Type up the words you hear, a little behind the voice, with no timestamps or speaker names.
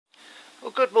Well,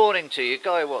 good morning to you,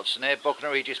 Guy Watson here, Bognor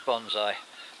Regis Bonsai.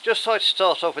 Just thought to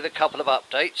start off with a couple of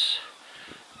updates.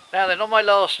 Now then, on my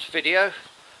last video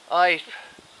I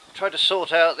tried to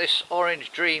sort out this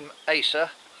Orange Dream Acer,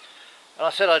 and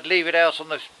I said I'd leave it out on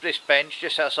this bench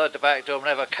just outside the back door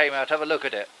whenever I came out to have a look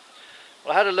at it.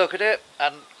 Well, I had a look at it,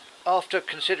 and after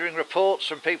considering reports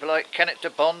from people like Kenneth de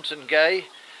Bont and Gay,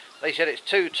 they said it's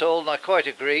too tall, and I quite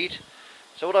agreed.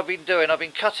 So what I've been doing, I've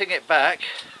been cutting it back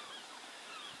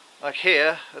like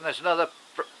here, and there's another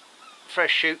fresh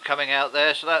shoot coming out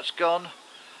there, so that's gone.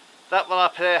 That one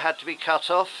up there had to be cut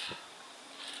off.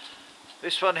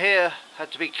 This one here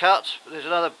had to be cut, but there's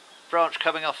another branch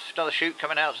coming off, another shoot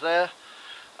coming out there.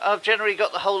 I've generally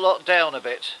got the whole lot down a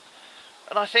bit,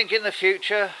 and I think in the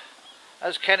future,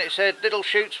 as Kenneth said, little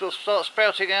shoots will start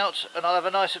sprouting out and I'll have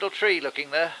a nice little tree looking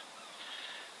there.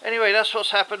 Anyway, that's what's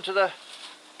happened to the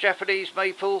Japanese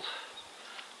maple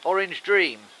Orange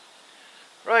Dream.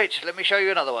 Right, let me show you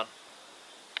another one.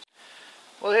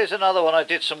 Well, here's another one I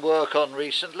did some work on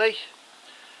recently,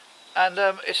 and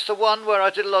it's the one where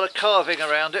I did a lot of carving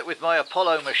around it with my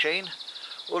Apollo machine,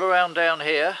 all around down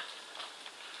here,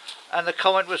 and the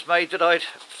comment was made that I'd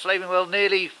flaming well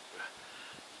nearly,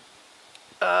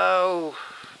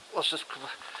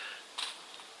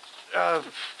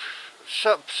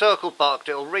 circle barked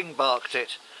it or ring barked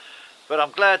it, but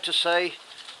I'm glad to say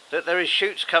that there is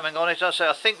shoots coming on it.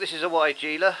 I think this is a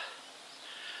Weigela,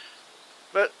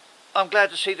 but I'm glad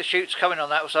to see the shoots coming on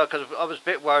that, because I was a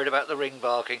bit worried about the ring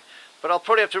barking. But I'll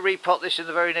probably have to repot this in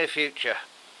the very near future.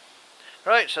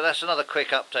 Right, so that's another quick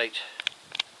update.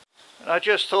 And I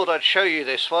just thought I'd show you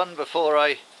this one before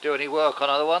I do any work on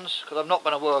other ones, because I'm not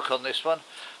going to work on this one.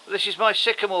 But this is my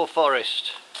sycamore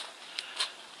forest,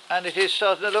 and it is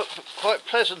starting to look quite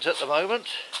pleasant at the moment.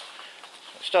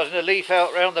 It's starting to leaf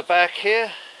out round the back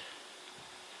here.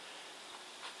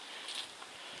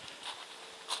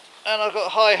 And I've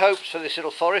got high hopes for this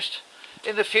little forest.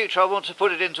 In the future I want to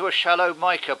put it into a shallow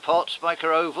mica pot, mica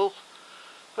oval,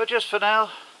 but just for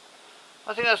now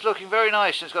I think that's looking very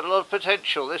nice. It's got a lot of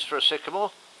potential, this, for a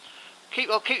sycamore.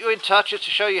 I'll keep you in touch just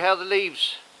to show you how the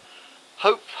leaves,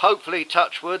 hopefully,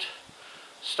 touch wood,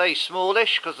 stay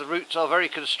smallish, because the roots are very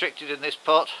constricted in this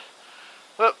pot.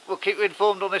 But we'll keep you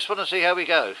informed on this one and see how we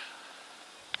go.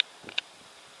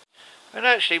 And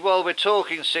actually, while we're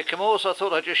talking sycamores, I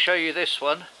thought I'd just show you this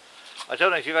one. I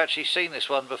don't know if you've actually seen this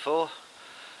one before,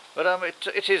 but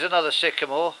it is another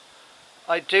sycamore.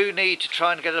 I do need to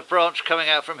try and get a branch coming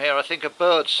out from here. I think a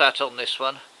bird sat on this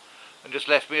one and just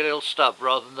left me a little stub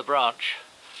rather than the branch.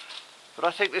 But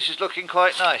I think this is looking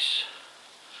quite nice.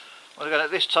 Well, again,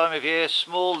 at this time of year,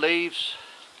 small leaves,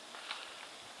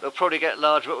 they'll probably get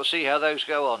large, but we'll see how those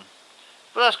go on.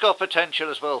 But that's got potential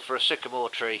as well for a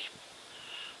sycamore tree.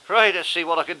 Right, let's see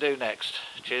what I can do next.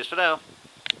 Cheers for now.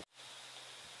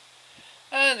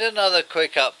 And another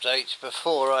quick update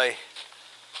before I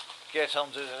get on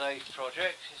to today's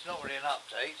project. It's not really an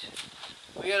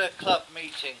update. We had a club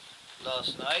meeting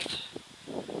last night,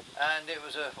 and it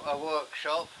was a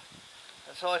workshop,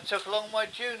 and so I took along my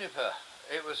juniper.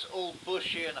 It was all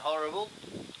bushy and horrible.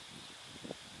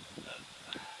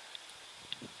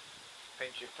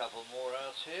 Pinch a couple more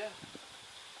out here.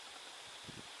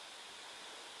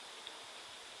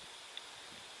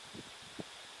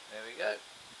 There we go.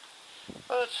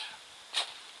 But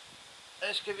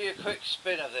let's give you a quick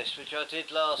spin of this, which I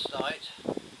did last night.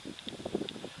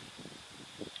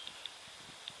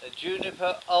 The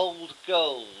Juniper Old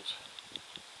Gold,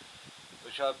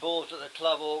 which I bought at the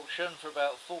club auction for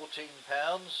about £14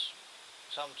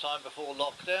 sometime before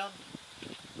lockdown.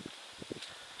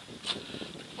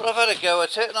 But I've had a go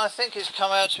at it, and I think it's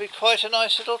come out to be quite a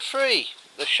nice little tree.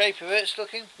 The shape of it's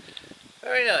looking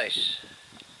very nice.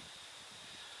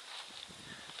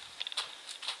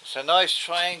 It's a nice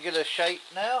triangular shape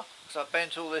now, because I've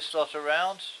bent all this lot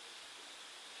around.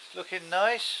 It's looking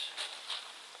nice.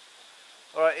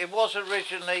 Alright, it was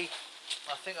originally,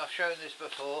 I think I've shown this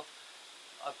before,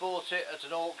 I bought it at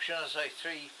an auction, as I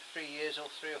say, three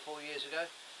or 4 years ago,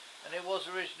 and it was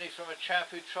originally from a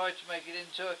chap who tried to make it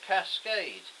into a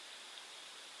cascade.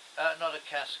 Not a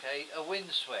cascade, a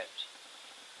windswept.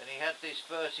 And he had this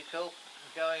vertical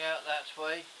going out that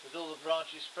way with all the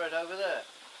branches spread over there.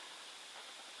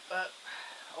 But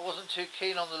I wasn't too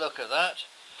keen on the look of that.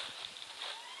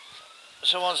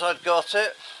 So once I'd got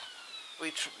it,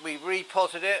 we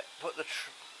repotted it, put the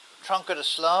trunk at a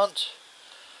slant,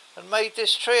 and made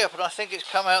this tree up, and I think it's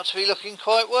come out to be looking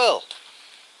quite well.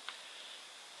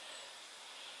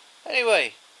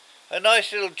 Anyway, a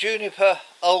nice little Juniper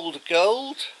Old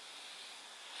Gold.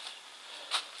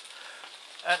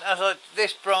 And as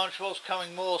this branch was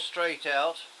coming more straight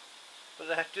out,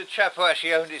 But the chap who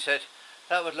actually owned it said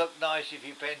that would look nice if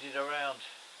you bent it around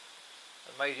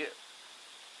and made it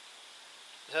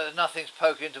so that nothing's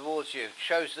poking towards you. It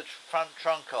shows the front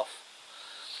trunk off.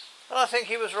 And I think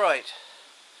he was right.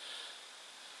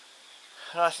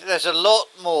 And I think there's a lot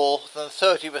more than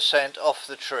 30% off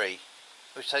the tree,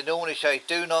 which they normally say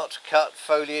do not cut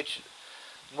foliage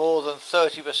more than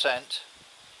 30%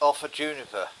 off a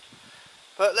juniper.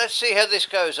 But let's see how this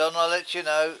goes on. I'll let you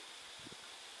know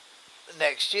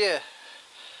next year,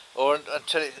 or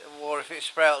until it, or if it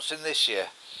sprouts in this year.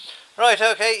 Right,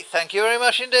 okay, thank you very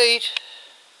much indeed.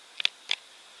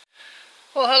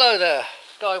 Well, hello there,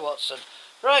 Guy Watson.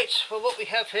 Right, well, what we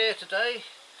have here today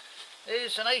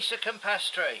is an Acer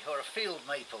Campestre, or a field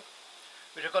maple,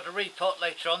 which I've got to repot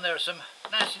later on. There are some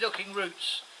nasty looking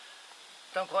roots.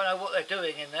 Don't quite know what they're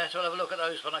doing in there, so I'll have a look at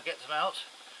those when I get them out.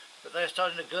 But they're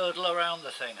starting to girdle around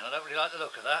the thing, and I don't really like the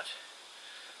look of that.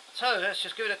 So let's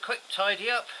just give it a quick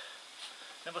tidy up,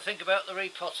 then we'll think about the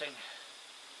repotting.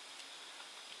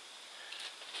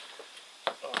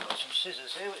 Oh, I've got some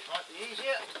scissors here, which might be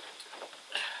easier.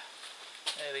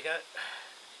 There we go.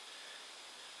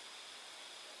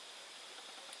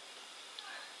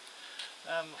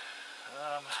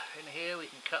 In here we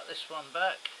can cut this one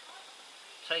back,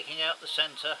 taking out the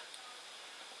centre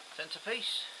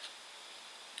piece.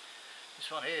 This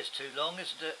one here is too long,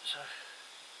 isn't it? So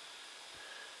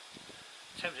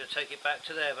I'm tempted to take it back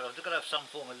to there, but I've got to have some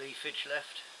form of leafage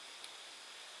left.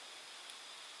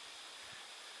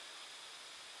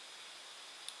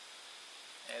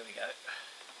 There we go.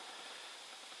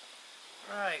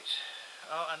 Right,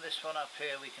 oh, and this one up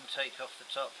here we can take off the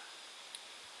top.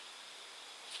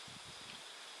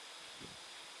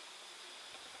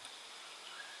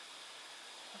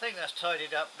 I think that's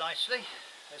tidied up nicely.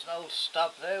 There's an old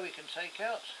stub there we can take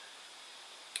out.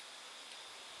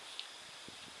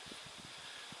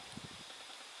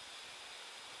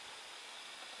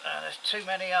 And there's too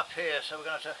many up here, so we're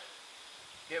going to have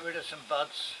to get rid of some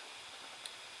buds.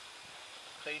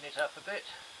 Clean it up a bit.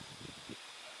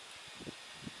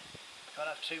 Can't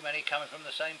have too many coming from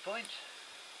the same point.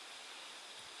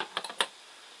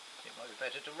 It might be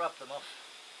better to rub them off.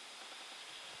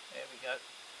 There we go.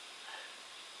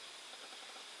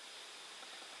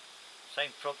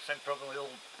 Same problem with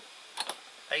all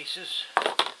acers.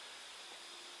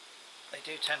 They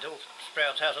do tend to all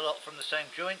sprout out a lot from the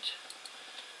same joint.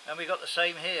 And we've got the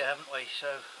same here, haven't we? So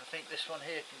I think this one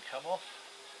here can come off.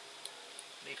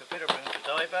 Leave a bit of room to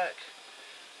die back.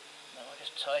 Now I'll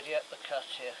just tidy up the cut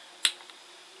here.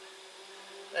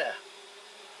 There.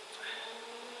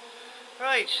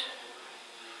 Right.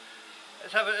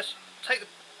 Let's take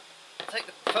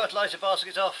the fertiliser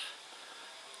baskets off.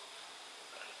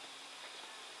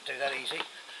 Do that easy.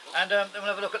 And then we'll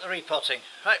have a look at the repotting.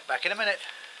 Right, back in a minute.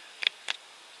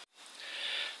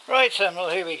 Right then,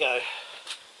 well here we go.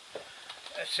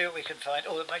 Let's see what we can find.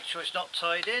 Oh, make sure it's not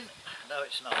tied in. No,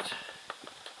 it's not.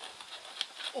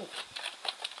 Oh,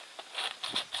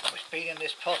 it's been in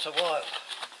this pot a while.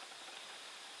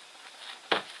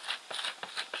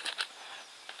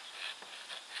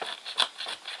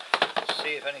 Let's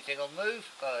see if anything will move.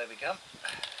 Oh, there we go.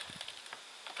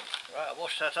 Right, I'll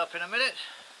wash that up in a minute.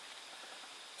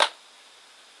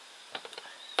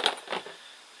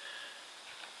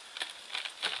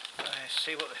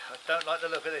 See what I don't like the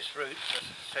look of this root. As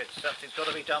I said, something's got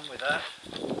to be done with that.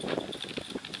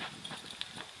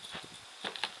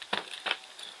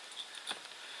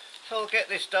 So I'll get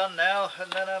this done now,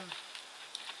 and then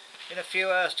in a few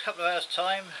hours, couple of hours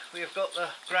time, we have got the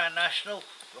Grand National,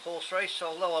 the horse race. So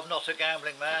although I'm not a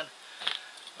gambling man,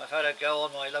 I've had a go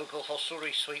on my local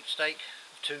hostelry sweepstake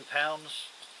of £2.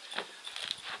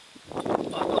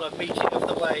 I've got a meeting of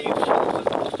the waves.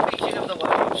 Meeting of the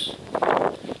waves.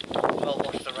 I'll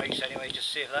watch the race anyway, just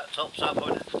see if that tops up.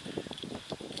 I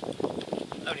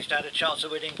only stand a chance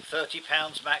of winning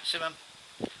 £30 maximum.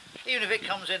 Even if it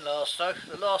comes in last though,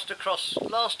 the last across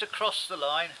the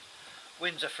line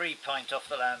wins a free pint off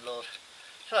the landlord.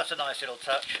 So that's a nice little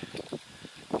touch.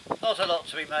 Not a lot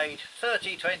to be made.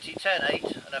 30, 20, 10, 8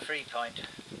 and a free pint.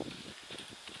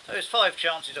 So there's 5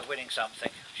 chances of winning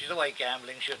something, which is the way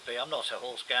gambling should be. I'm not a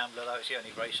horse gambler though, it's the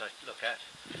only race I look at.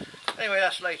 Anyway,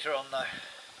 that's later on though.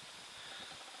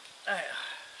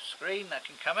 Screen that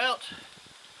can come out.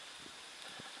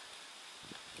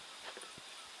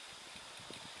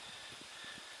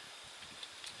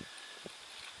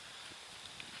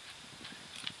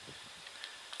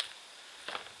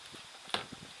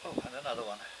 Oh, and another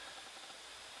one.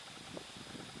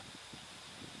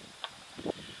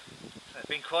 It's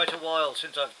been quite a while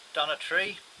since I've done a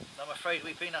tree. I'm afraid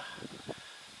we've been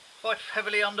quite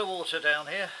heavily underwater down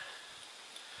here.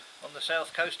 On on the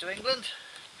south coast of England.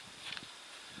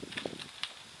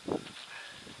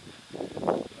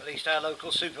 At least our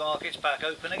local supermarket's back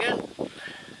open again.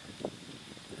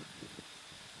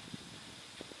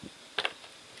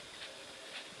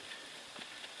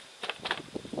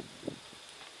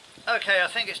 Okay, I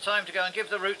think it's time to go and give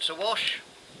the roots a wash.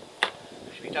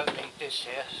 We don't need this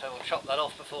here, so we'll chop that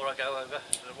off before I go over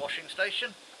to the washing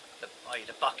station, i.e.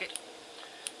 the bucket.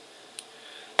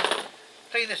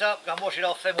 Clean this up, go and wash it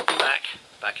off, then we'll be back.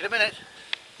 Back in a minute.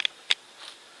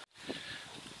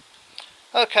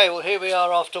 Okay, well here we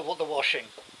are after the washing.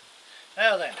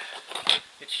 Now then,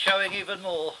 it's showing even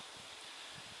more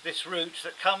this root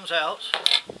that comes out.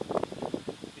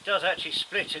 It does actually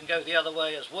split and go the other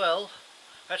way as well.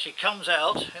 Actually comes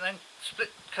out and then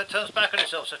turns back on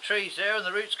itself. So trees there and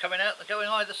the roots coming out and going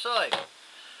either side.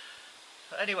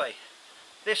 But anyway,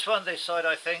 this one, this side,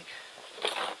 I think,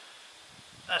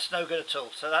 that's no good at all.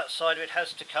 So that side of it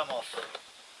has to come off.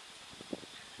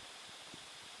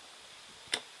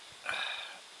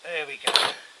 There we go.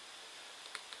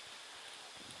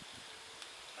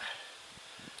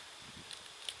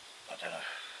 I don't know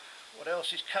what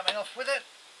else is coming off with it.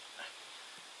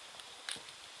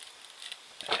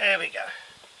 There we go.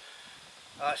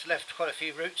 Oh, it's left quite a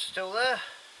few roots still there.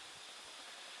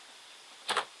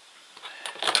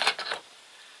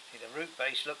 See, the root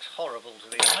base looks horrible, to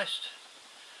be honest.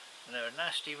 And there are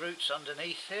nasty roots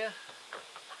underneath here.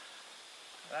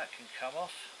 That can come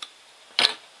off.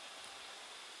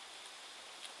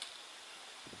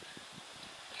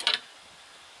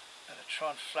 Better try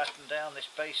and flatten down this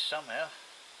base somehow.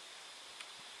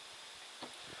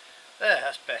 There,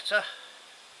 that's better.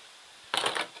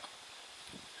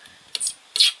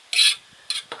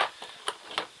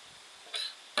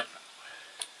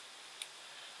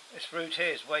 This root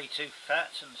here is way too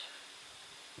fat and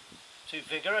too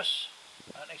vigorous.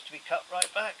 That needs to be cut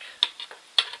right back.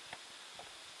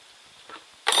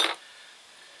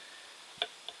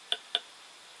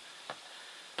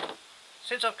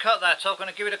 Since I've cut that off, I'm going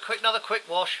to give it another quick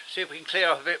wash, see if we can clear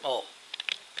up a bit more.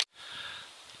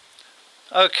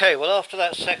 Okay, well after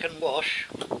that second wash,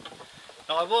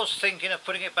 now I was thinking of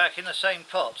putting it back in the same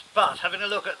pot, but having a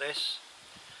look at this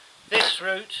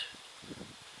root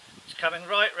is coming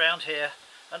right round here,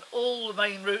 and all the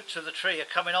main roots of the tree are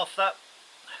coming off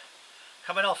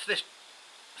this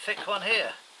thick one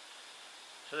here.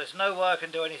 So there's no way I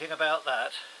can do anything about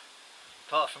that,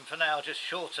 apart from for now just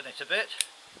shorten it a bit.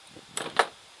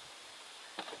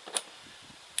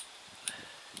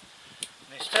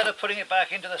 And instead of putting it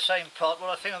back into the same pot, what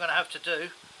I think I'm going to have to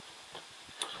do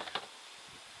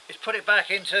is put it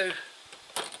back into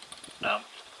a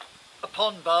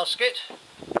pond basket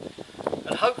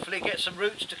and hopefully get some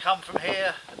roots to come from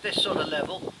here at this sort of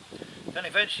level. Then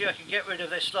eventually I can get rid of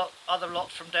this other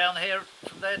lot from down here,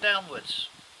 from there downwards.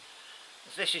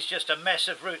 This is just a mess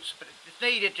of roots, but it's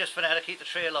needed just for now to keep the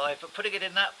tree alive. But putting it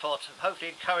in that pot and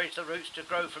hopefully encourage the roots to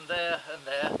grow from there and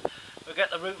there. We'll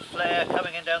get the root flare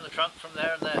coming in down the trunk from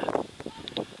there and there.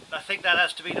 And I think that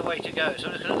has to be the way to go. So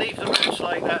I'm just going to leave the roots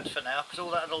like that for now, because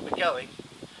all that will be going.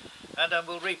 And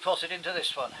we'll repot it into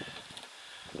this one.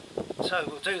 So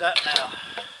we'll do that now.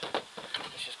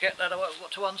 Let's just get that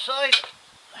to one side.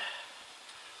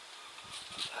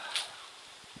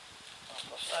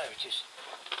 There it is.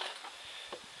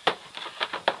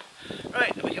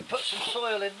 Right, then we can put some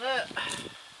soil in there.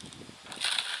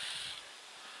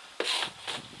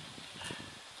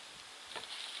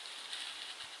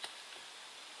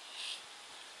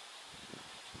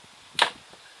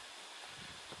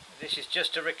 This is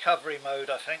just a recovery mode,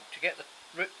 I think, to get the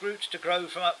roots to grow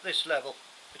from up this level,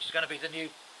 which is going to be the new,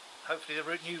 hopefully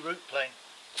the new root plane.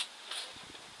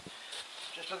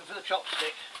 Just looking for the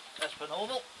chopstick, as per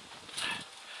normal.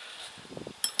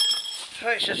 So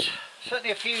it's just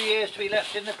certainly a few years to be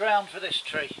left in the ground for this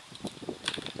tree.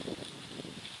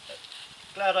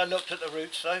 Glad I looked at the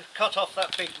roots though. Cut off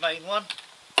that big main one.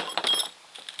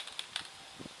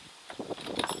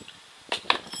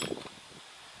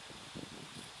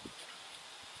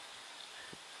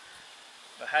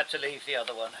 But had to leave the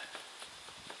other one.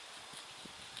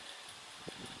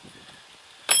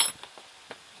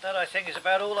 That I think is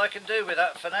about all I can do with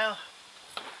that for now.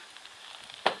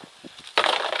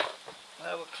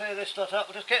 We'll clear this lot up,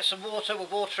 we'll just get some water, we'll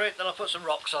water it, then I'll put some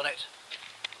rocks on it.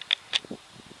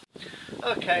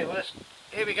 Okay, well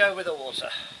here we go with the water.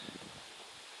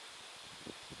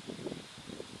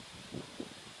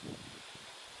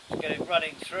 Let's get it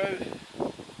running through.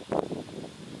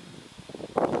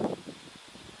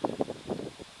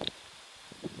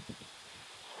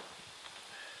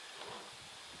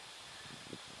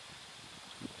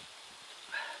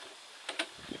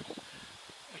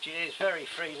 Which it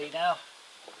very freely now.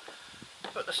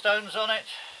 Put the stones on it.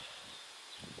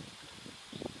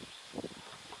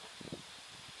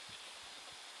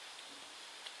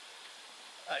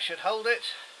 That should hold it.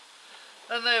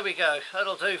 And there we go.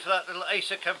 That'll do for that little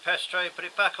Acer Campestre. Put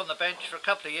it back on the bench for a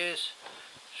couple of years.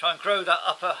 Try and grow that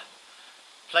upper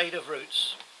plate of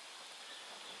roots.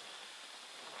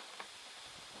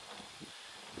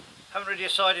 Haven't really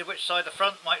decided which side the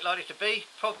front might likely to be.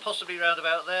 Possibly round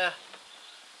about there.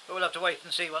 But we'll have to wait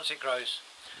and see once it grows.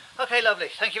 Okay, lovely.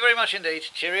 Thank you very much indeed.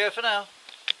 Cheerio for now.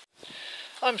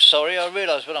 I'm sorry, I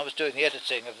realised when I was doing the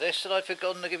editing of this that I'd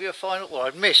forgotten to give you a final... Well,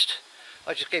 I'd missed.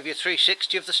 I just gave you a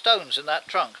 360 of the stones in that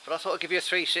trunk. But I thought I'd give you a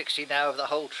 360 now of the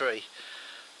whole tree.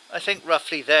 I think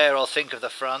roughly there I'll think of the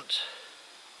front.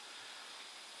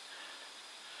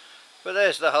 But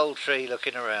there's the whole tree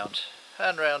looking around.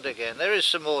 And round again. There is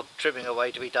some more trimming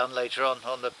away to be done later on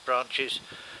the branches.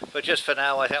 But just for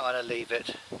now I think I'm going to leave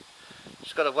it.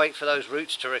 Just got to wait for those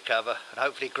roots to recover and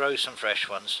hopefully grow some fresh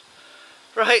ones.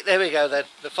 Right, there we go then.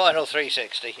 The final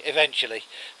 360, eventually.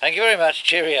 Thank you very much.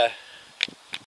 Cheerio.